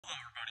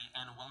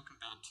And welcome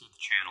back to the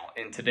channel.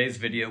 In today's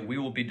video, we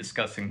will be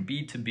discussing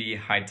B2B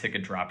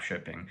high-ticket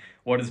dropshipping.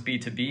 What is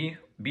B2B?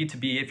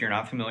 B2B, if you're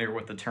not familiar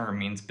with the term,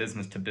 means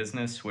business to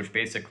business, which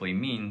basically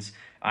means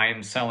I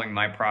am selling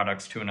my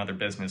products to another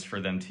business for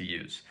them to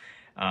use.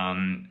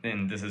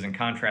 And this is in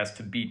contrast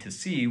to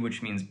B2C,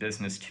 which means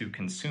business to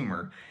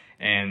consumer.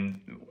 And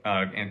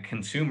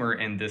consumer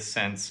in this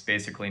sense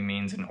basically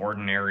means an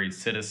ordinary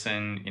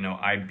citizen. You know,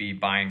 I'd be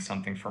buying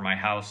something for my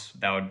house.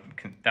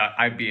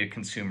 I'd be a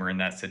consumer in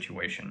that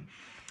situation.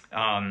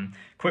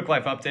 Quick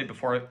life update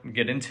before I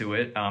get into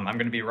it. I'm going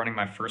to be running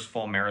my first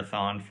full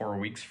marathon 4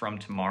 weeks from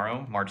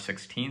tomorrow, March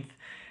 16th.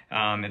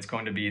 It's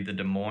going to be the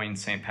Des Moines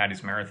St.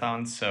 Patty's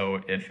Marathon.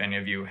 So if any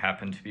of you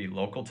happen to be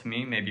local to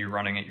me, maybe you're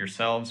running it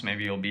yourselves,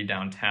 maybe you'll be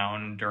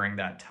downtown during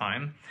that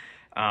time.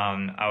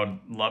 I would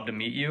love to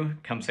meet you.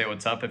 Come say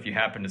what's up if you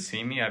happen to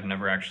see me. I've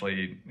never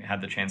actually had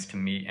the chance to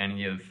meet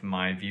any of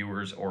my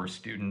viewers or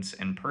students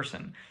in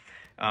person.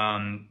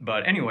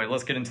 But anyway,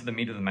 let's get into the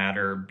meat of the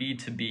matter,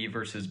 B2B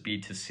versus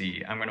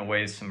B2C. I'm going to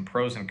weigh some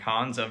pros and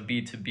cons of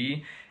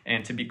B2B.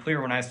 And to be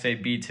clear, when I say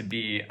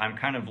B2B, I'm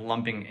kind of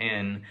lumping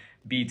in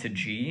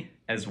B2G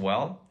as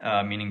well,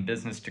 meaning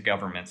business to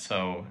government.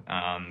 So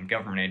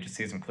government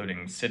agencies,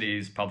 including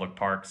cities, public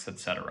parks,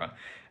 etc.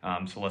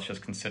 So let's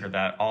just consider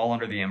that all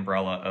under the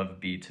umbrella of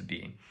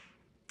B2B.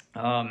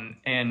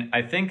 And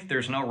I think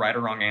there's no right or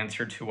wrong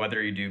answer to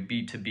whether you do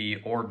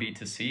B2B or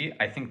B2C.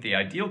 I think the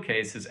ideal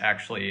case is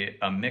actually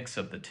a mix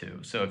of the two.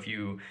 So if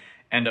you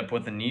end up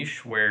with a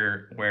niche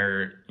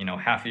where you know,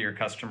 half of your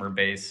customer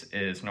base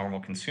is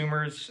normal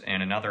consumers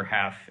and another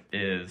half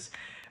is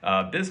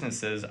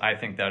businesses, I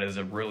think that is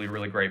a really,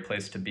 really great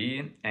place to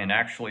be. And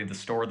actually the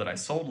store that I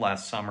sold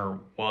last summer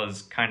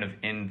was kind of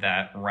in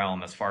that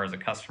realm as far as a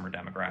customer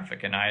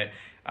demographic. And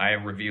I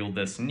revealed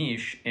this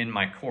niche in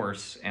my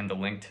course, and the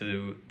link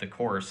to the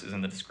course is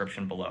in the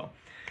description below.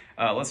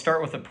 Let's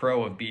start with a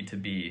pro of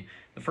B2B.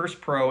 The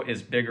first pro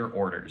is bigger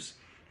orders.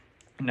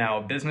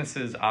 Now,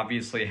 businesses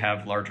obviously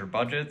have larger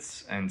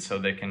budgets, and so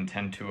they can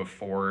tend to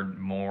afford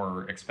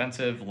more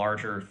expensive,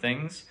 larger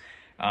things.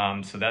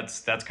 So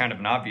that's kind of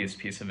an obvious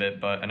piece of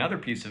it, but another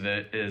piece of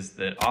it is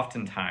that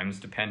oftentimes,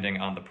 depending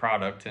on the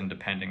product and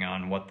depending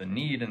on what the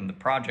need and the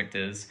project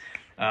is,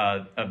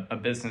 a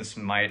business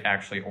might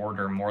actually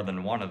order more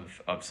than one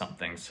of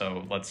something.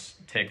 So let's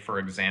take, for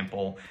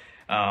example,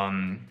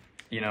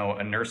 you know,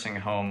 a nursing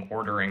home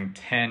ordering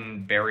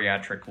 10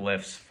 bariatric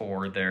lifts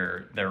for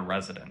their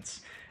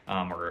residents,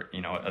 or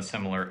you know, a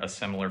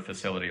similar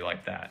facility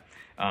like that.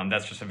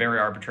 That's just a very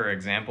arbitrary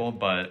example,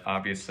 but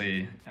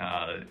obviously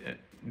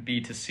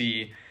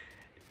B2C,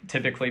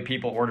 typically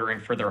people ordering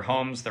for their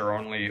homes, they're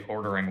only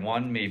ordering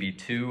one, maybe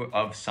two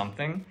of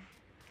something.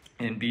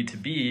 In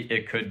B2B,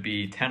 it could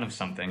be 10 of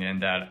something, and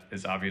that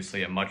is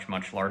obviously a much,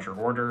 much larger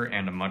order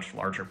and a much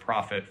larger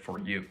profit for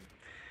you.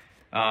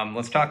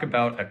 Let's talk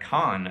about a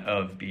con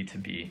of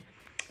B2B.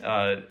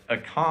 A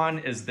con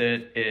is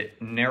that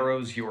it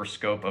narrows your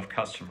scope of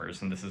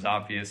customers, and this is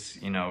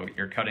obvious. You know,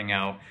 you're cutting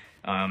out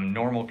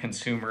normal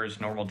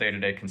consumers, normal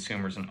day-to-day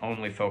consumers, and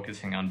only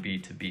focusing on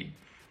B2B.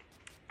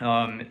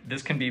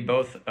 This can be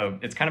both,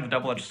 it's kind of a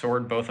double-edged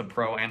sword, both a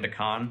pro and a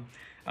con.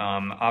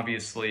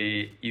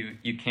 Obviously,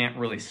 you can't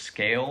really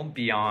scale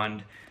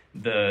beyond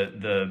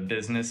the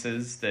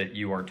businesses that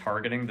you are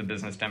targeting, the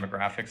business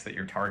demographics that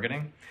you're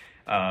targeting.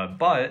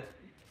 But,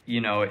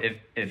 you know,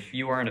 if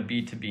you are in a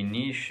B2B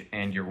niche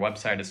and your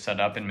website is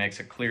set up and makes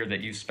it clear that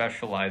you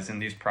specialize in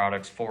these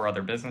products for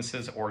other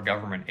businesses or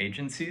government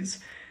agencies,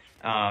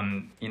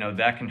 you know,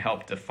 that can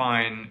help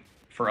define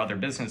for other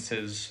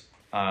businesses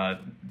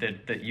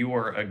that you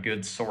are a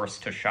good source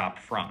to shop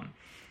from.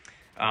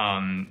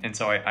 And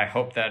so I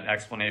hope that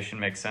explanation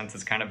makes sense.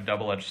 It's kind of a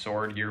double-edged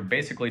sword. You're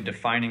basically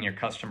defining your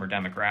customer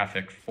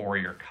demographic for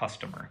your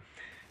customer.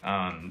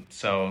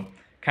 So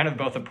kind of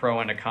both a pro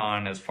and a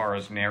con as far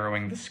as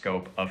narrowing the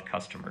scope of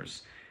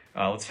customers.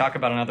 Let's talk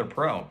about another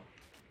pro.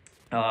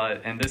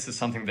 And this is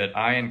something that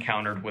I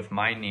encountered with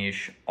my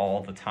niche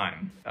all the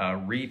time,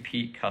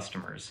 repeat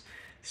customers.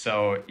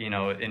 So, you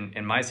know,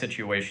 in my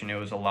situation, it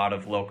was a lot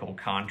of local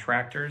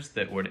contractors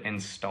that would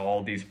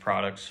install these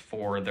products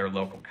for their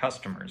local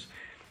customers.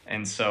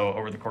 And so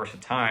over the course of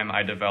time,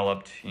 I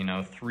developed, you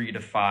know, 3 to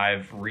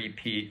 5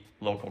 repeat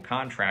local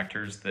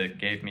contractors that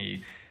gave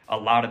me a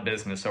lot of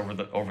business over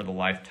the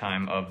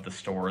lifetime of the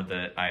store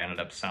that I ended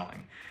up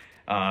selling.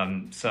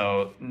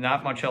 So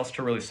not much else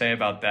to really say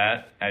about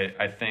that.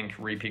 I think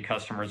repeat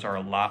customers are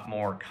a lot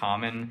more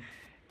common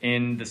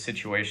in the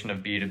situation of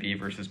B2B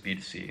versus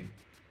B2C.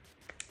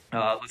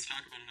 Let's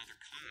talk about another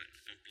con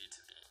of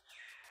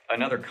B2B.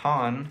 Another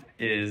con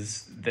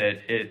is that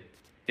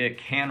it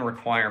can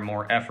require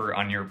more effort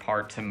on your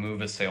part to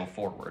move a sale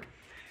forward.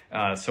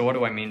 So what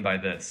do I mean by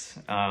this?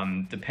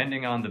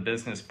 Depending on the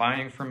business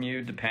buying from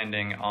you,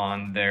 depending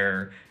on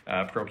their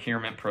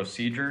procurement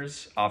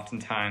procedures,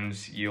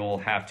 oftentimes you'll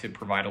have to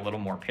provide a little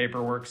more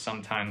paperwork.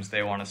 Sometimes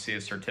they want to see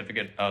a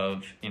certificate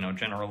of, you know,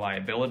 general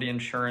liability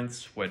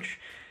insurance, which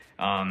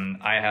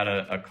I had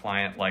a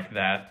client like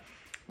that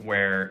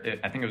where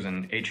I think it was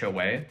an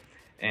HOA,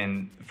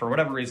 and for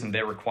whatever reason,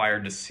 they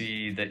required to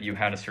see that you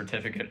had a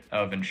certificate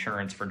of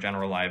insurance for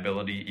general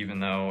liability, even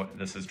though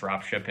this is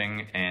drop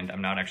shipping and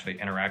I'm not actually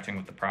interacting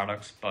with the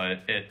products.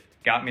 But it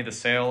got me the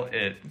sale.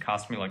 It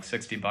cost me like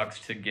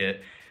 $60 to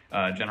get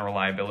general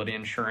liability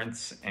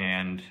insurance,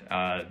 and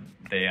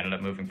they ended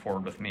up moving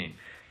forward with me.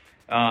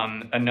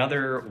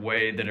 Another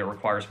way that it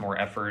requires more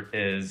effort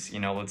is,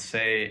 let's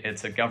say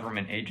it's a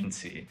government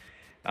agency.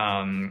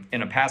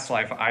 In a past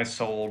life, I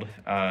sold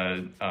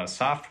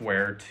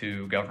software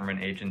to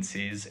government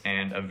agencies,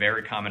 and a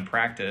very common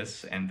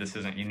practice, and this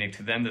isn't unique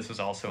to them, this is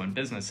also in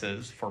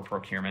businesses for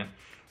procurement,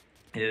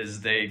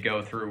 is they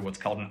go through what's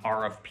called an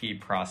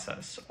RFP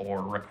process,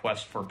 or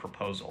request for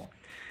proposal.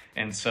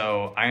 And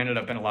so I ended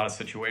up in a lot of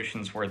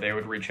situations where they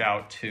would reach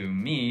out to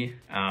me,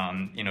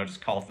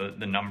 just call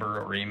the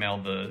number or email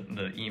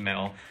the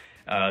email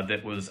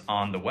that was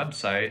on the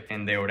website,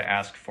 and they would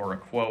ask for a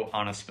quote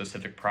on a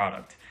specific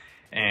product.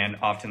 And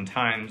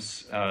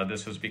oftentimes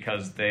this was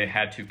because they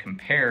had to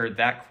compare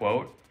that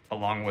quote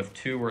along with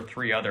 2 or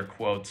 3 other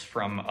quotes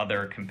from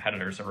other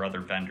competitors or other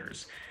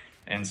vendors.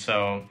 And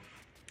so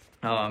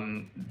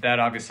that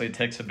obviously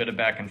takes a bit of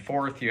back and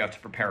forth. You have to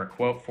prepare a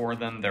quote for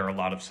them. There are a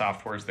lot of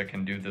softwares that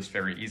can do this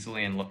very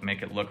easily and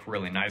make it look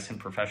really nice and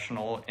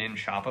professional in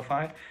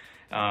Shopify.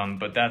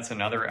 But that's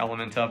another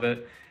element of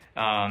it.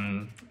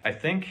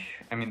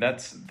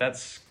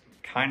 That's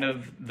kind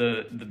of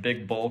the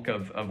big bulk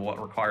of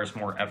what requires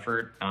more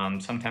effort.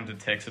 Sometimes it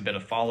takes a bit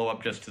of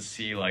follow-up just to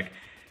see, like,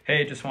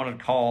 hey, just wanted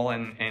to call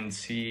and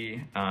see,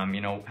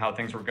 how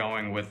things were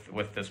going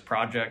with this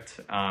project.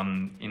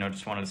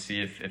 Just wanted to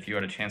see if you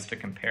had a chance to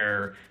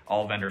compare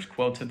all vendors'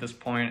 quotes at this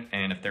point,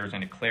 and if there was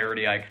any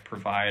clarity I could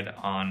provide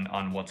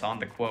on what's on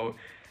the quote,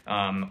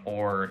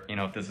 or,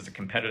 if this is a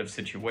competitive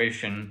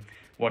situation,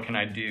 what can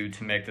I do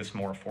to make this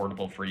more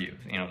affordable for you?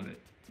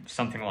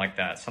 Something like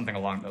that, something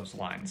along those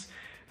lines.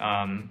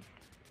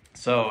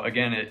 So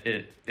again,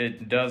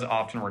 it does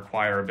often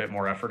require a bit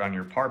more effort on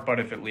your part, but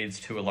if it leads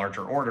to a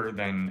larger order,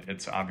 then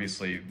it's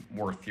obviously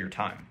worth your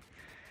time.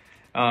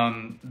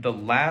 The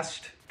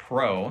last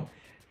pro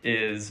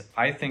is,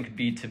 I think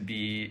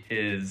B2B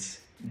is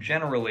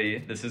generally,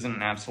 this isn't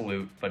an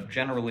absolute, but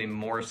generally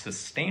more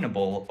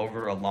sustainable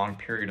over a long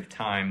period of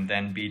time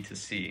than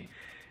B2C.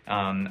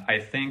 I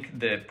think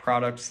that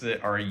products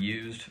that are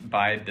used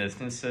by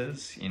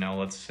businesses,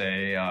 let's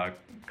say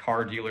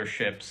car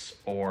dealerships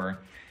or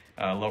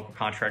local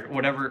contract,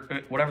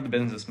 whatever the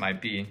business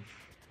might be,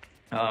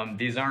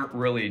 these aren't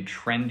really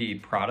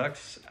trendy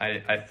products.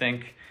 I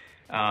think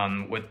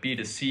with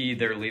B2C,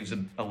 there leaves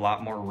a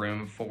lot more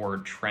room for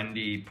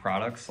trendy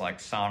products like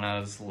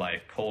saunas,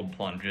 like cold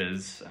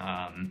plunges,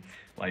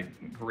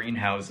 like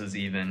greenhouses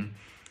even,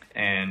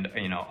 and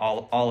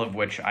all of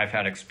which I've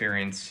had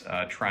experience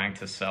trying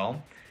to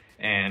sell.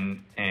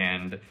 And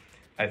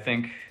I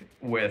think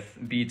with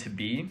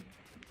B2B,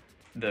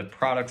 the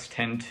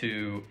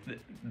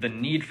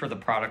need for the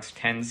products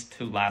tends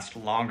to last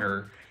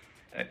longer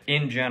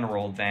in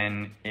general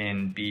than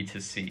in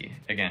B2C.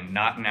 Again,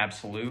 not an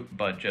absolute,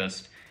 but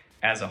just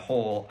as a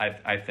whole,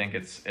 I think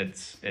it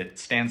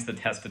stands the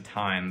test of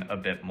time a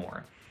bit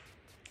more.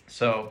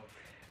 So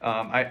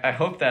I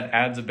hope that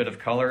adds a bit of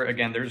color.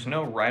 Again, there's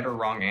no right or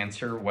wrong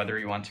answer whether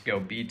you want to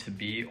go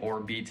B2B or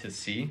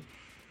B2C.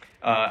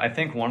 I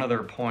think one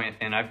other point,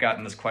 and I've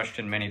gotten this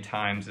question many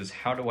times, is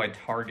how do I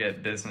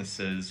target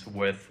businesses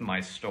with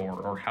my store,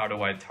 or how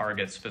do I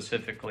target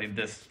specifically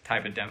this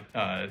type of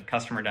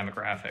customer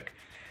demographic?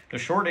 The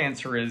short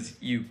answer is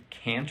you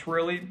can't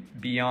really,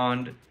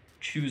 beyond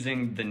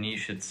choosing the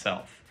niche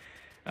itself.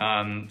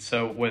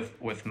 So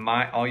with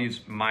I'll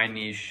use my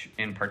niche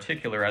in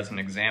particular as an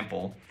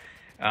example.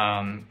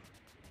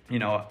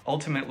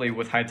 Ultimately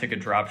with high ticket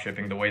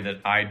dropshipping, the way that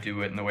I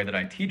do it and the way that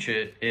I teach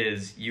it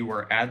is you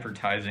are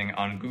advertising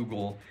on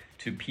Google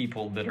to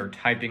people that are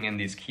typing in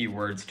these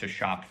keywords to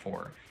shop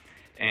for.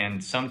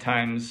 And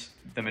sometimes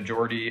the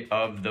majority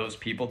of those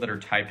people that are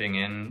typing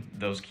in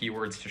those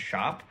keywords to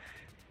shop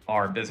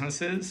are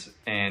businesses,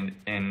 and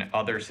in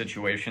other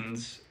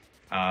situations,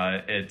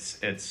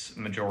 it's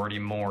majority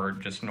more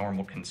just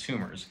normal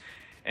consumers.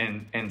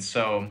 And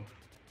so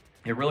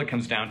it really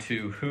comes down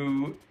to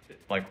who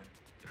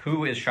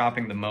is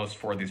shopping the most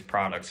for these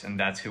products, and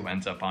that's who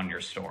ends up on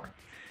your store.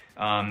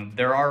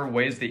 There are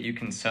ways that you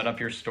can set up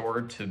your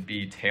store to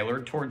be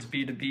tailored towards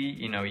B2B.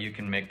 You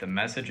can make the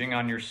messaging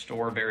on your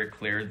store very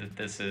clear that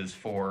this is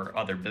for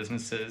other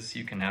businesses.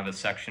 You can have a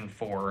section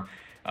for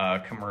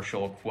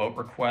commercial quote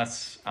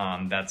requests.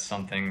 That's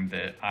something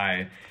that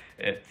I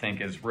think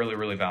is really,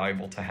 really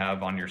valuable to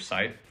have on your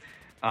site.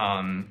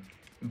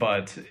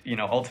 But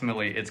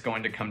ultimately it's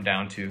going to come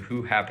down to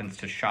who happens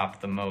to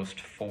shop the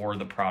most for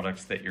the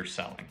products that you're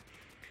selling.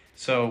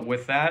 So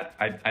with that,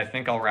 I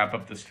think I'll wrap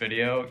up this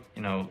video.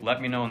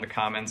 Let me know in the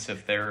comments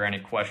if there are any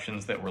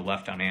questions that were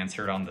left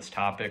unanswered on this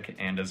topic.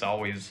 And as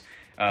always,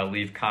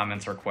 leave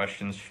comments or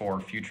questions for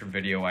future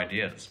video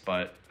ideas.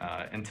 But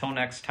until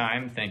next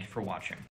time, thank you for watching.